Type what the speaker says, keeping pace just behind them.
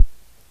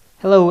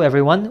Hello,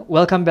 everyone.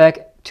 Welcome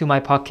back to my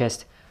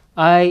podcast.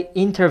 I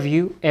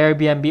interview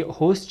Airbnb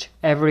hosts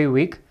every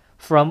week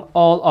from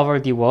all over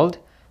the world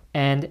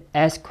and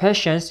ask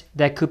questions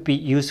that could be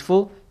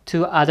useful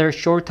to other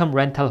short term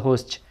rental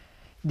hosts.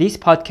 This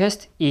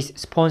podcast is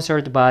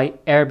sponsored by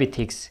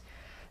Airbitix.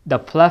 The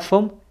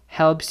platform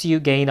helps you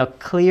gain a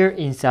clear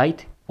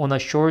insight on a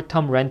short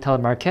term rental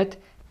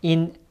market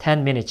in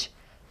 10 minutes.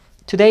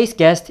 Today's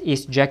guest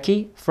is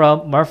Jackie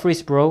from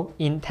Murfreesboro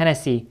in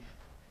Tennessee.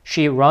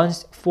 She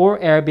runs 4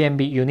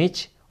 Airbnb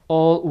units,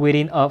 all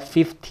within a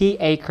 50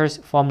 acres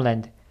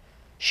farmland.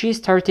 She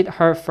started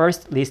her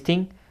first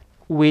listing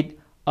with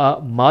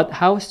a mud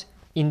house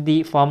in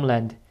the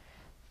farmland,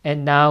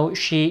 and now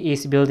she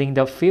is building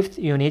the fifth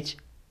unit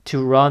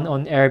to run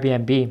on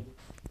Airbnb.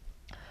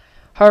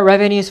 Her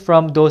revenues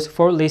from those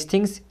four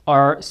listings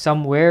are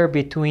somewhere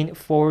between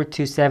 $4,000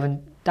 to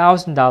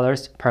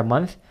 $7,000 per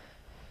month,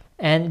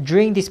 and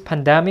during this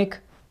pandemic,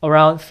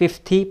 around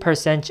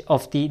 50%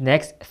 of the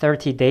next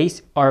 30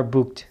 days are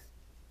booked.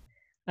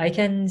 I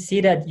can see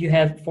that you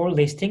have four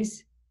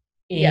listings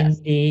in Yes.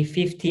 the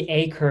 50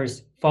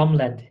 acres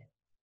farmland.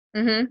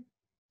 hmm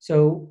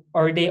So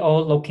are they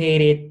all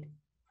located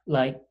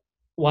like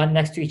one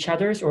next to each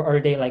other's, or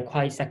are they like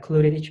quite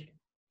secluded each?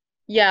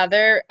 Yeah,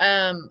 they're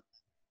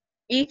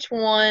each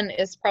one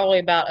is probably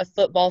about a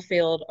football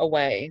field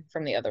away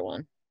from the other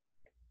one,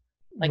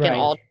 like in Right.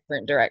 all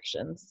different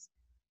directions.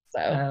 So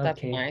that's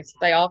Okay. nice.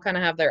 They all kind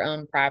of have their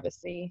own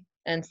privacy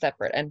and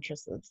separate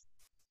entrances.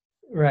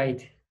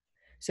 Right.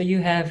 So you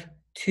have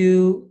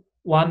two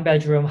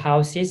one-bedroom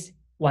houses,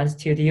 one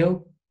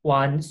studio,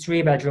 one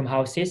three-bedroom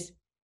houses.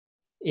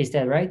 Is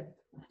that right?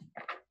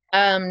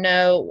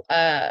 No,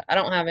 I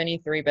don't have any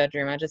three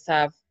bedroom. I just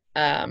have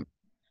um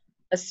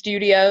a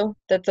studio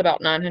that's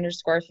about 900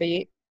 square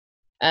feet,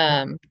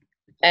 um,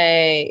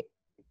 a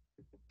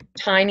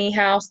tiny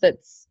house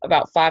that's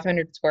about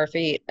 500 square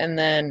feet, and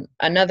then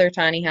another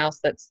tiny house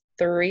that's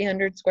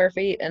 300 square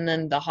feet, and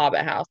then the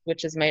Hobbit house,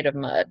 which is made of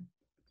mud.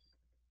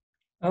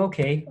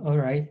 Okay, all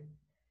right.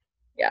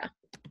 Yeah.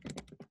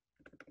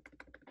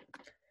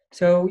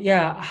 So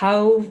yeah,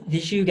 how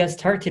did you get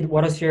started?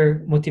 What was your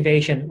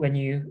motivation when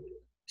you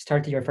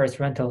started your first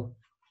rental?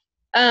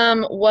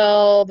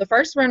 Well, the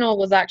first rental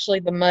was actually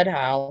the mud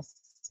house,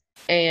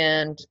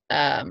 and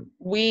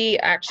we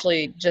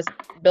actually just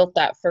built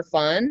that for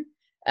fun.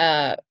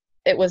 Uh,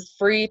 it was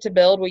free to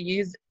build. We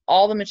used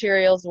all the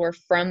materials were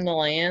from the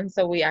land,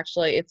 so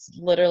it's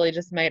literally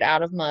just made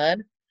out of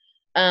mud.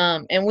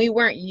 And we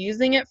weren't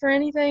using it for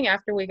anything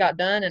after we got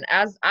done. And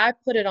as I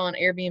put it on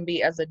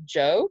Airbnb as a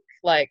joke,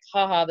 like,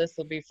 haha, this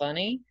will be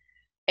funny.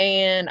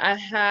 And I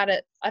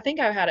think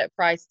I had it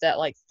priced at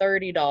like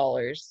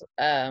 $30,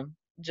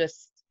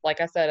 just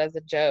like I said, as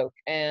a joke.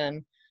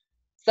 And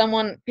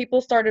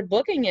people started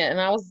booking it,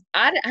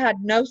 and had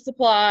no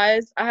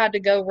supplies. I had to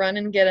go run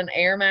and get an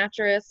air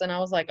mattress, and I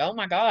was like, oh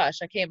my gosh,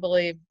 I can't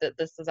believe that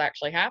this is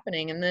actually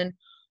happening. And then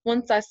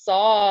once I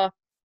saw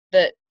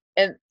that,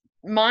 and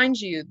mind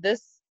you,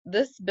 this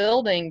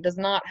building does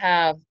not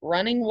have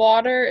running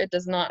water, it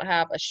does not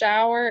have a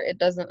shower, it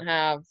doesn't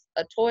have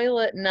a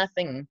toilet,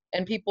 nothing,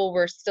 and people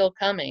were still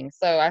coming.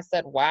 So I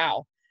said,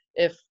 wow,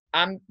 if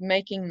I'm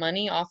making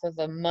money off of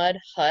a mud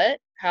hut,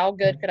 how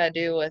good could I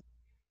do with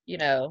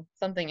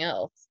something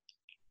else.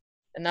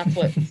 And that's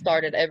what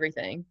started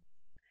everything.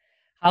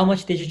 How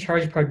much did you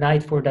charge per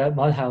night for the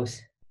mud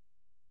house?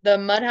 The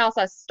mud house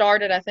I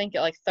started, I think,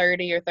 at like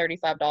 30 or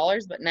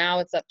 $35, but now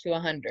it's up to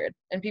 100,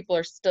 and people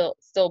are still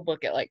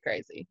book it like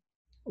crazy.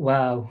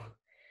 Wow.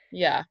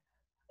 Yeah,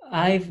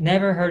 I've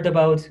never heard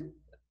about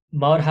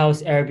mud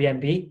house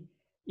Airbnb.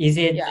 Is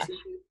it yeah.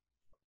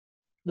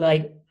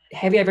 like,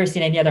 have you ever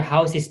seen any other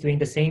houses doing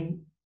the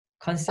same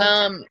concept?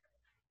 Um,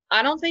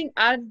 I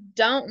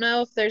don't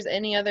know if there's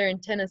any other in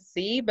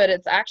Tennessee, but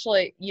it's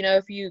actually,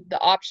 if you the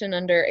option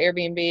under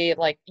Airbnb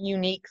like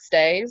unique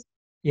stays,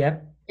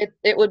 Yep.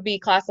 it would be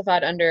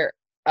classified under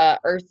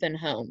Earthen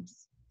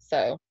Homes.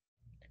 So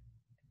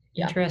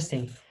yeah,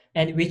 Interesting.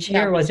 And which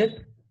yeah. year was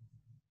it?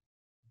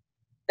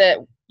 That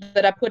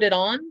that I put it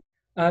on.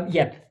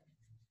 Yep.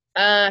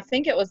 I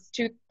think it was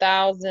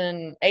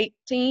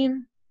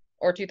 2018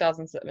 or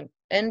 2007,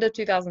 end of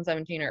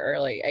 2017 or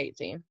early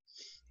 18.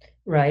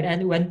 Right.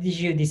 And when did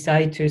you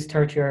decide to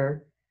start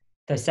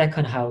the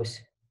second house?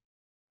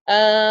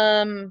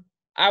 Um,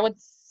 I would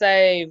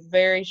say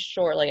very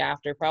shortly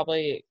after,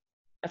 probably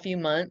a few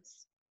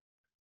months.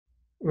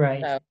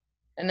 Right. So,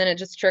 and then it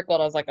just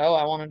trickled. I was like, oh,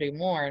 I want to do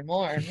more and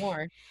more and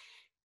more.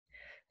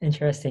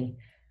 Interesting.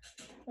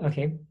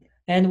 Okay.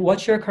 And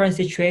what's your current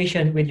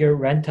situation with your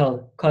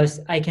rental? Because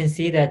I can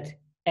see that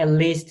at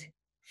least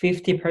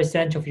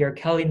 50% of your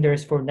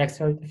calendars for next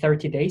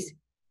 30 days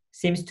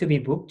seems to be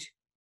booked.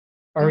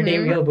 Are they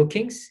hmm real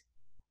bookings?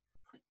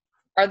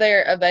 Are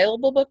there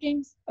available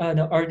bookings?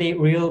 No, are they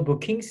real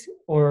bookings,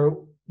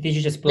 or did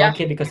you just Yeah.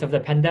 block it because of the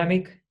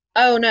pandemic?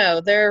 Oh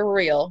no, they're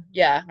real.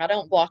 Yeah, I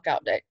don't block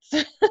out dates.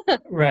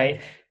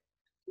 Right.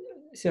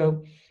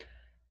 So,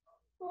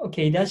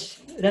 okay,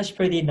 that's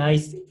pretty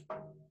nice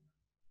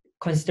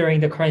considering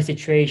the current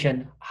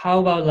situation, how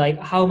about like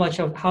how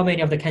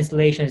many of the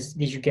cancellations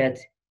did you get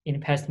in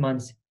past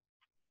months?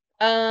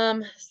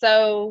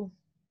 So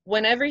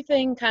when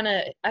everything kind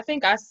of, I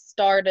think I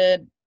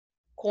started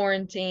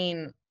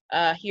quarantine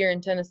here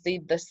in Tennessee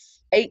the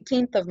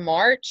 18th of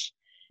March,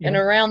 and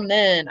Yeah. around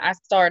then I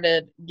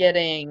started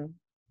getting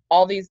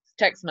all these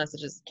text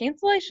messages,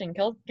 cancellation,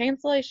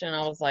 cancellation.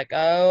 I was like,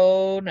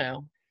 oh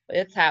no,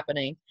 it's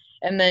happening.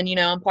 And then,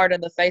 I'm part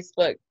of the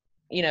Facebook,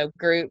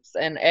 groups,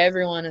 and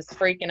everyone is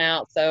freaking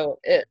out. So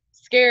it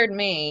scared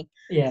me.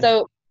 Yeah.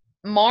 So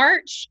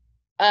March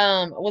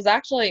was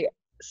actually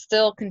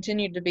still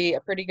continued to be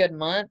a pretty good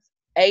month.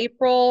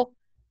 April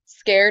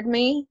scared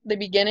me, the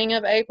beginning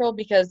of April,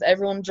 because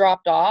everyone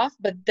dropped off,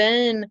 but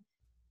then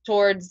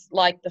towards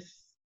like the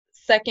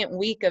second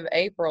week of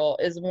April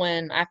is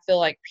when I feel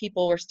like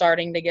people were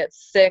starting to get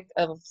sick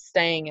of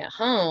staying at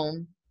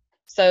home.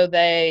 So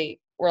they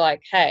were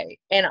like, hey,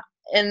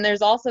 and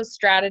there's also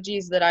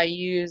strategies that I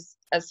use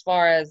as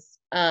far as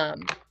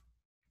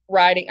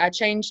writing. I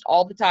changed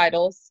all the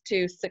titles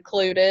to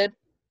secluded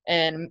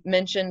and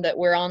mentioned that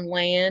we're on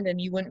land and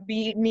you wouldn't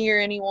be near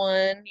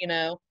anyone,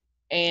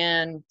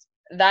 and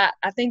that,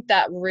 I think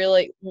that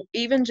really,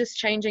 even just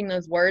changing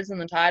those words in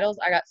the titles,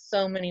 I got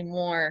so many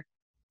more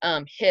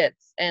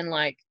hits and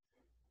like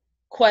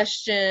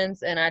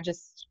questions, and I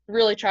just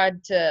really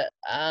tried to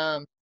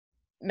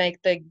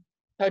make the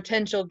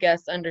potential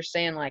guests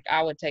understand like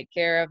I would take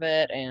care of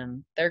it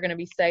and they're going to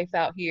be safe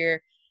out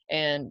here,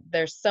 and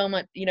there's so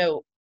much,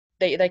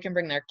 they can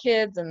bring their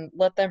kids and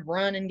let them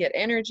run and get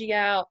energy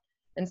out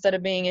instead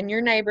of being in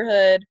your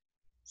neighborhood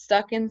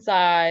stuck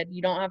inside.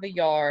 You don't have a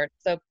yard.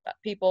 So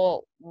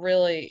people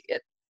really,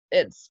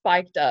 it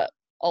spiked up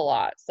a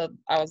lot, so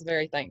I was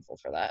very thankful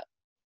for that.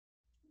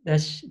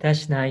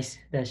 That's nice.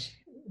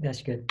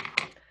 That's good.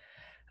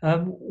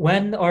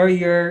 When are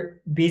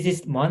your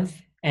busiest month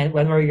and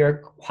when were your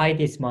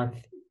quietest month?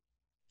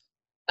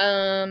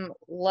 I'll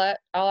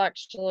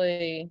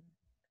actually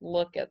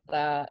look at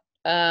that.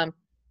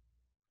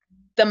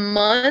 The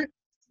months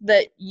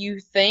that you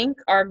think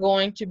are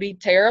going to be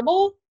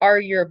terrible are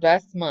your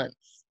best months.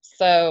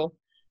 So,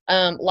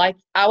 like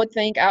I would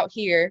think out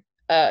here,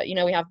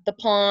 we have the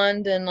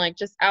pond and like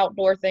just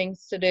outdoor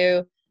things to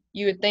do.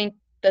 You would think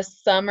the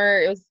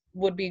summer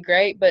would be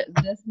great, but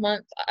this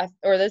month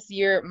or this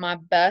year, my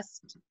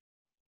best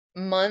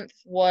month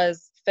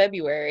was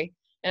February,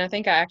 and I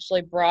think I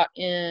brought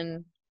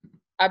in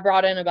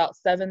about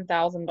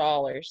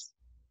 $7,000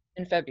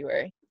 in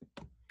February.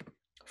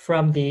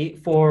 From the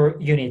 4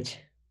 unit.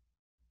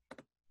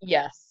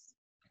 Yes.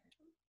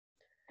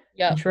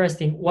 Yep.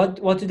 Interesting.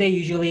 What do they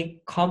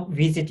usually come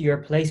visit your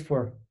place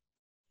for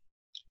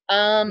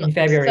Um, in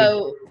February?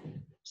 so,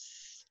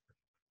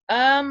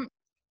 um,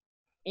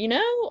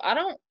 I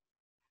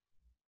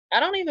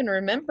don't even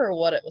remember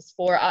what it was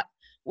for.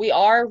 We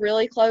are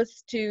really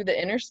close to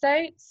the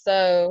interstate,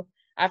 so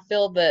I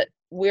feel that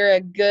we're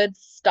a good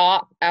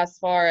stop as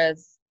far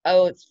as,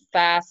 oh, it's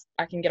fast.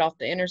 I can get off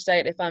the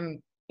interstate. If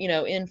I'm,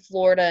 in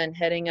Florida and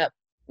heading up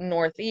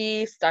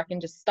northeast, I can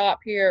just stop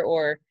here.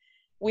 Or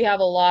we have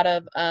a lot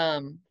of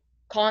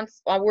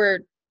we're,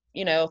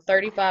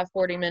 35,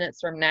 40 minutes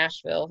from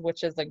Nashville,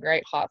 which is a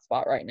great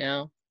hotspot right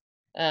now.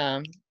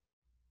 Um,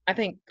 I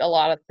think a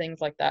lot of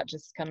things like that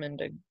just come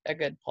into a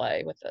good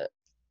play with it.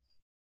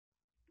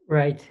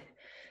 Right.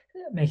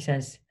 Makes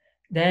sense.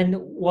 Then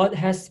what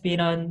has been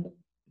on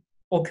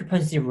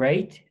occupancy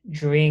rate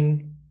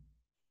during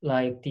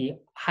like the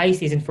high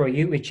season for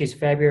you, which is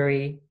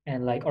February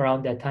and like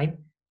around that time?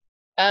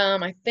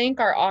 I think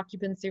our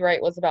occupancy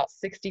rate was about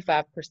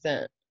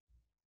 65%.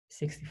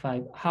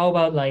 65. How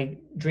about like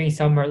during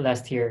summer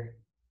last year?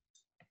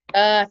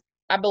 Uh,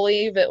 I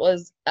believe it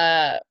was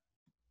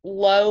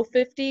low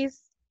 50s.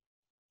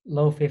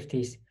 Low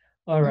 50s.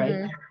 All right.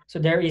 Hmm. So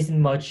there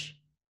isn't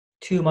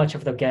too much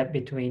of the gap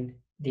between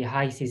the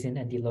high season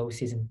and the low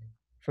season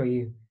for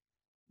you.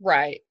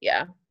 Right,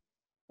 yeah.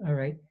 All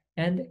right.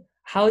 And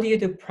how do you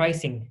do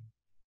pricing?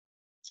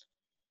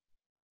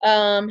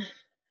 Um,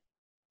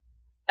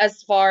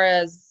 as far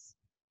as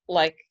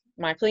like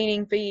my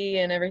cleaning fee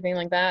and everything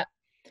like that.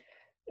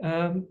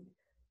 Um,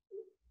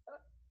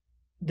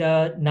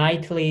 the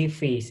nightly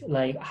fees,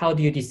 like how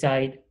do you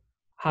decide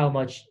how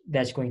much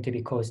that's going to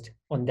be cost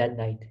on that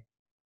night?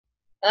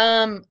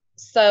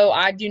 So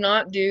I do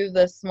not do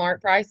the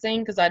smart pricing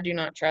because I do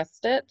not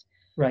trust it.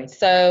 Right.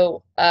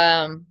 So,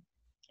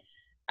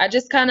 I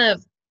just kind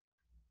of,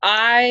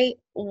 I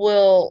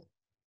will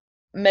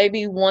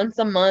maybe once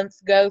a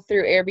month go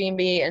through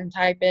Airbnb and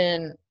type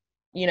in,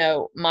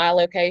 my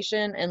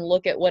location and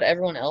look at what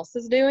everyone else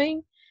is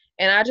doing.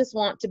 And I just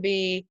want to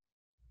be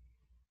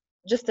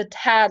just a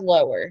tad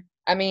lower.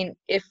 I mean,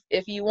 if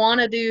you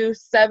want to do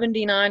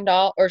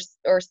 $79 or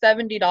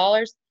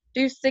 $70,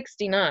 do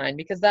 69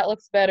 because that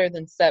looks better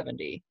than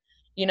 70,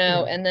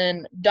 Yeah. and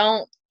then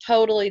don't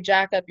totally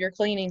jack up your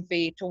cleaning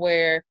fee to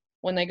where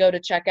when they go to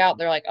check out,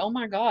 they're like, "Oh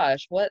my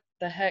gosh, what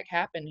the heck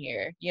happened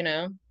here?"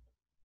 Yeah.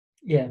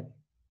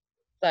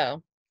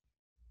 So,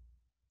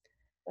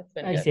 that's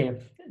been I good. see.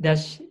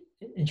 That's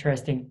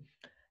interesting.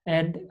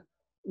 And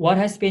what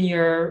has been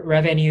your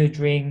revenue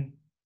during,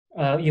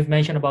 you've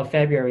mentioned about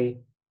February,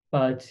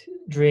 but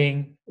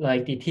during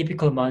like the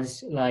typical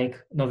months like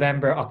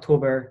November,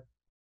 October,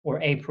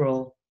 or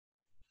April?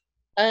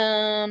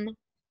 Um,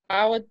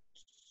 I would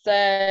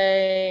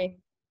say,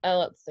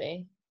 let's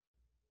see.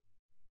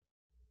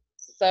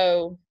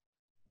 So,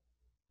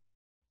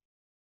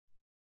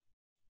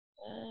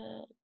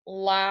 uh,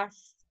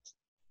 last,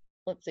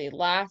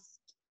 last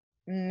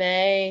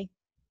May,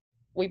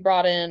 we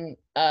brought in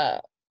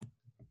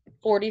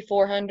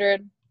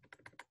 4,400.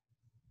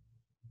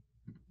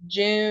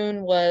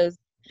 June was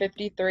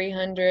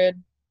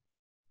 5,300.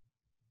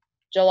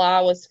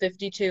 July was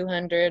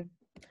 5,200.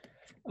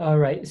 All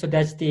right, so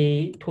that's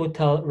the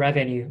total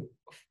revenue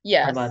per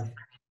Yes. month.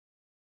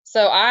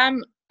 So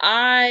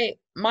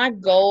my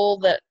goal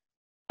that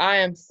I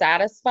am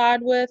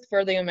satisfied with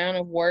for the amount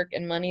of work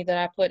and money that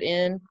I put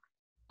in,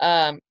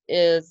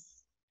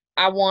 is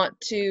I want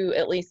to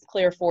at least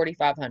clear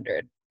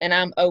 4,500, and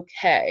I'm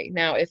okay.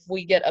 Now, if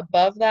we get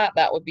above that,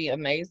 that would be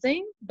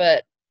amazing,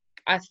 but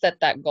I set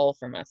that goal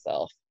for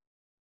myself.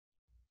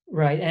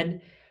 Right,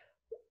 and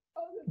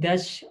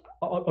that's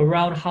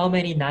around how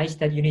many nights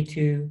that you need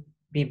to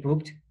be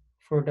booked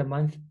for the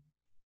month?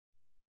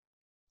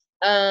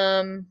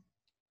 Um,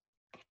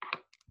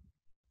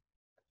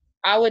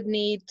 I would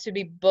need to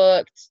be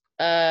booked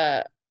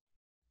about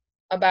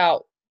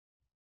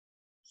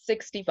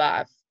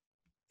 65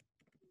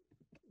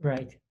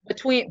 Right,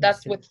 between,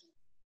 that's understood. with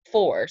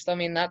four. So I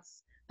mean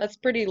that's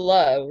pretty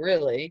low,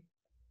 really.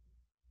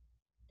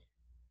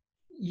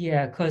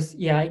 Yeah, because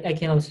yeah, I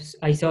can also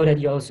I saw that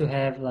you also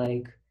have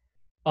like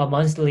a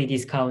monthly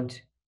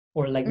discount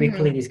or like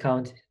weekly Mhm.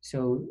 discount.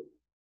 So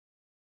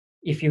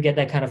if you get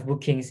that kind of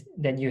bookings,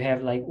 then you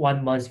have like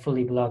 1 month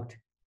fully blocked.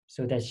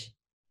 So that's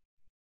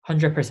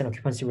 100%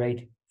 occupancy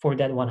rate for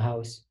that one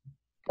house.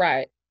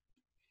 Right.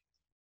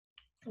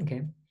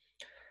 Okay.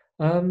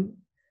 Um,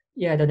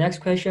 yeah, the next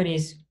question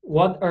is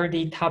what are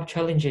the top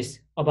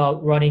challenges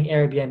about running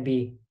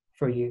Airbnb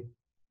for you?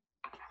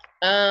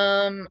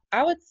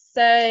 I would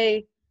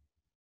say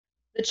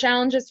the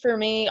challenges for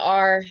me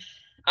are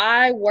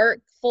I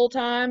work full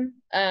time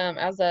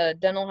as a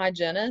dental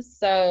hygienist,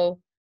 so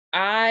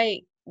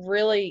I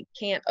really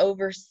can't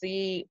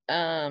oversee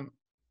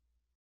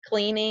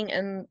cleaning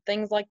and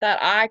things like that.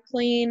 I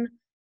clean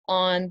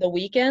on the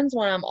weekends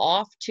when I'm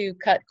off to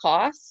cut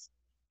costs.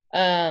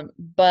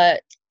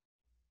 But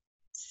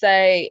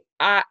say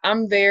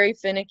I'm very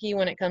finicky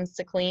when it comes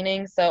to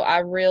cleaning, so I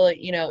really,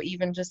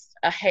 even just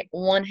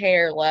one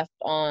hair left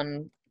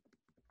on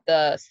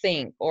the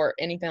sink or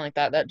anything like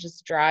that, that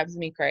just drives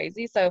me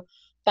crazy. So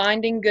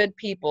finding good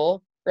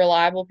people,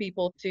 reliable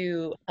people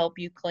to help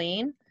you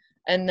clean,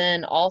 and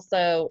then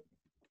also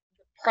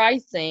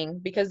pricing,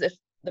 because if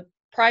the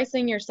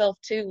pricing yourself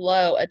too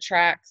low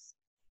attracts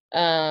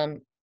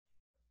um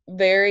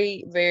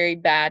very, very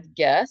bad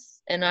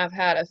guests. And I've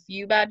had a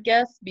few bad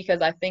guests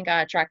because I think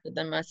I attracted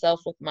them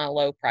myself with my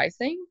low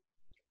pricing.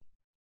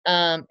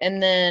 And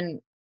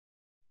then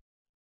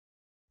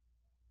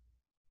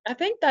I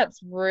think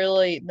that's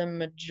really the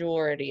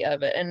majority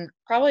of it. And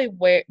probably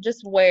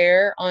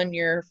wear on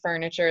your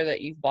furniture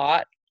that you've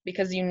bought,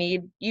 because you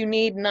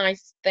need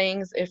nice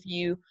things if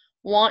you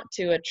want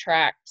to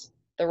attract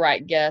the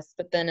right guests,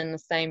 but then in the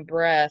same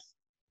breath,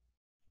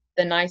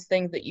 the nice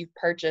things that you've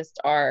purchased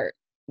are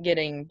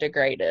getting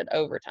degraded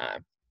over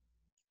time.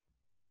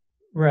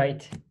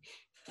 Right.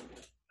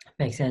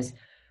 Makes sense.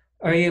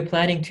 Are you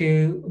planning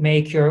to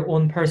make your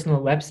own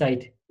personal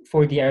website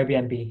for the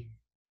Airbnb?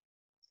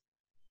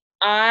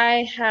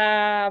 I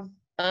have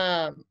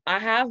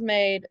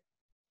made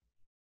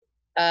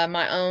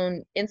my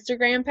own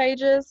Instagram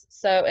pages.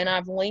 So, and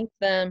I've linked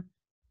them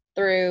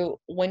through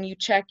when you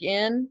check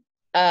in.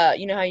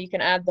 You know how you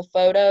can add the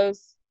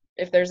photos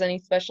if there's any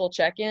special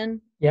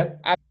check-in. Yep.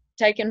 I've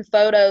taken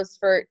photos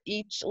for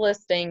each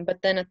listing,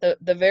 but then at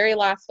the very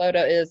last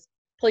photo is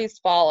please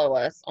follow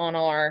us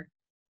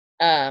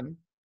um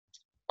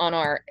on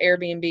our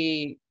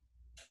Airbnb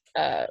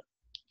uh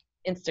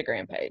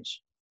Instagram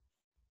page.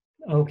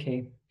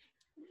 Okay.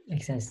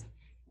 Makes sense.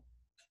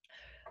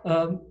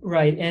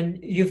 Right. And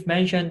you've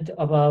mentioned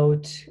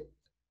about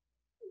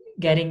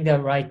getting the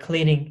right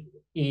cleaning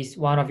is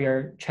one of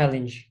your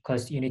challenge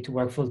because you need to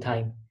work full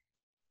time.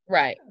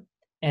 Right.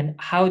 And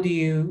how did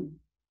you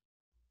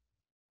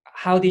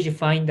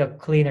find the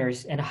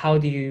cleaners and how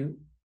do you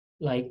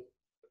like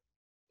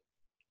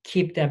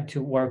keep them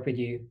to work with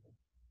you?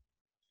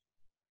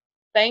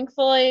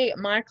 Thankfully,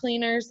 my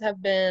cleaners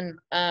have been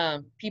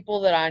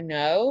people that I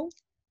know.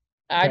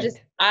 Right.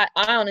 I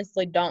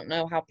honestly don't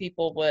know how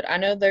people would. I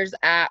know there's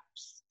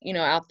apps,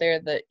 out there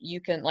that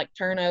you can like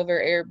turn over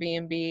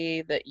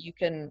Airbnb, that you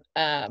can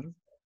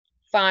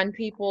find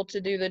people to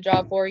do the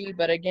job for you,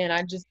 but again,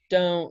 I just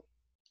don't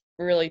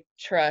really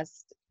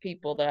trust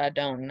people that I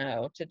don't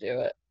know to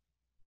do it.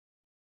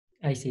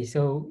 I see.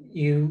 So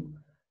you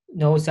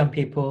know some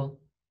people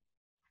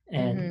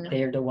and Mhm.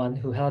 they're the one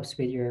who helps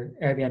with your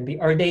Airbnb.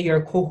 Are they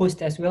your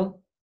co-host as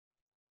well?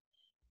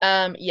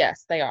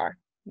 Yes, they are.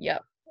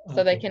 Yep.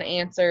 so they Okay. can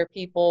answer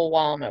people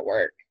while I'm at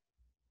work.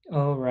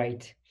 All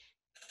right.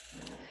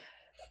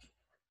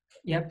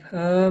 Yep.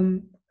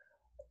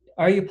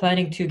 Are you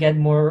planning to get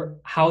more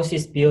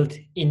houses built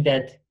in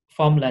that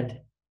farmland?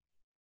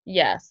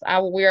 Yes,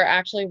 we are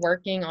actually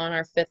working on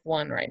our fifth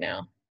one right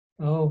now.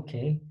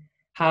 Okay.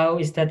 How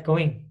is that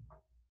going?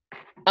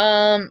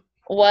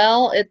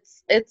 Well,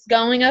 it's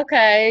going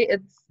okay.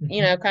 It's,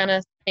 Mhm. kind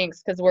of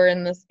stinks because we're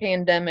in this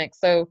pandemic.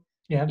 So,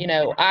 Yeah.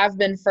 I've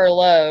been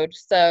furloughed,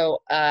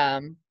 so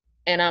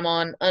and I'm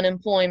on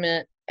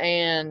unemployment,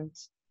 and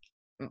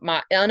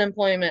my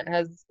unemployment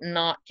has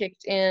not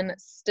kicked in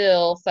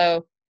still.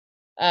 So,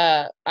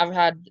 I've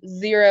had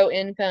zero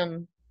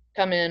income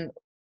come in.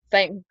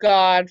 Thank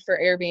God for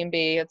Airbnb.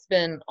 It's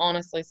been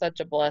honestly such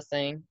a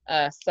blessing.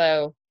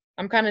 So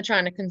I'm kind of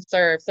trying to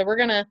conserve. So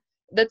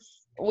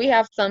we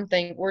have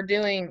something we're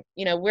doing,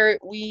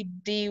 we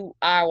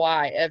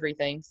DIY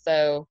everything.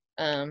 So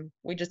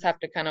we just have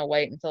to kind of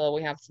wait until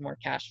we have some more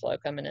cash flow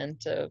coming in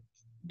to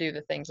do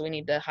the things we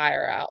need to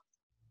hire out.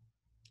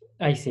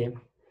 I see.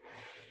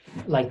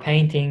 Like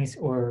paintings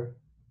or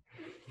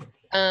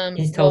Well,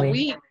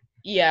 installing.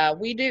 yeah,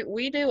 we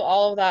do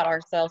all of that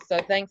ourselves. So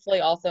thankfully,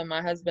 also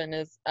my husband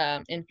is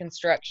in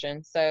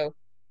construction, so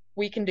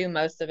we can do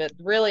most of it.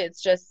 Really,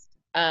 it's just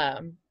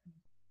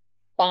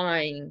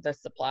buying the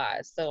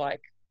supplies. So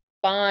like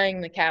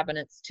buying the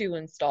cabinets to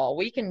install.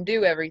 We can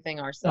do everything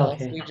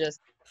ourselves. Okay.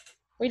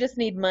 We just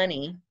need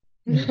money.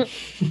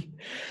 Mm.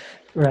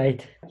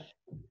 Right.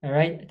 All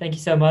right. Thank you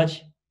so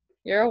much.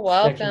 You're It's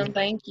actually welcome.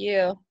 Thank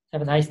you.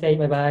 have a nice day.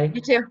 Bye bye.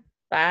 You too.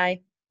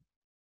 Bye.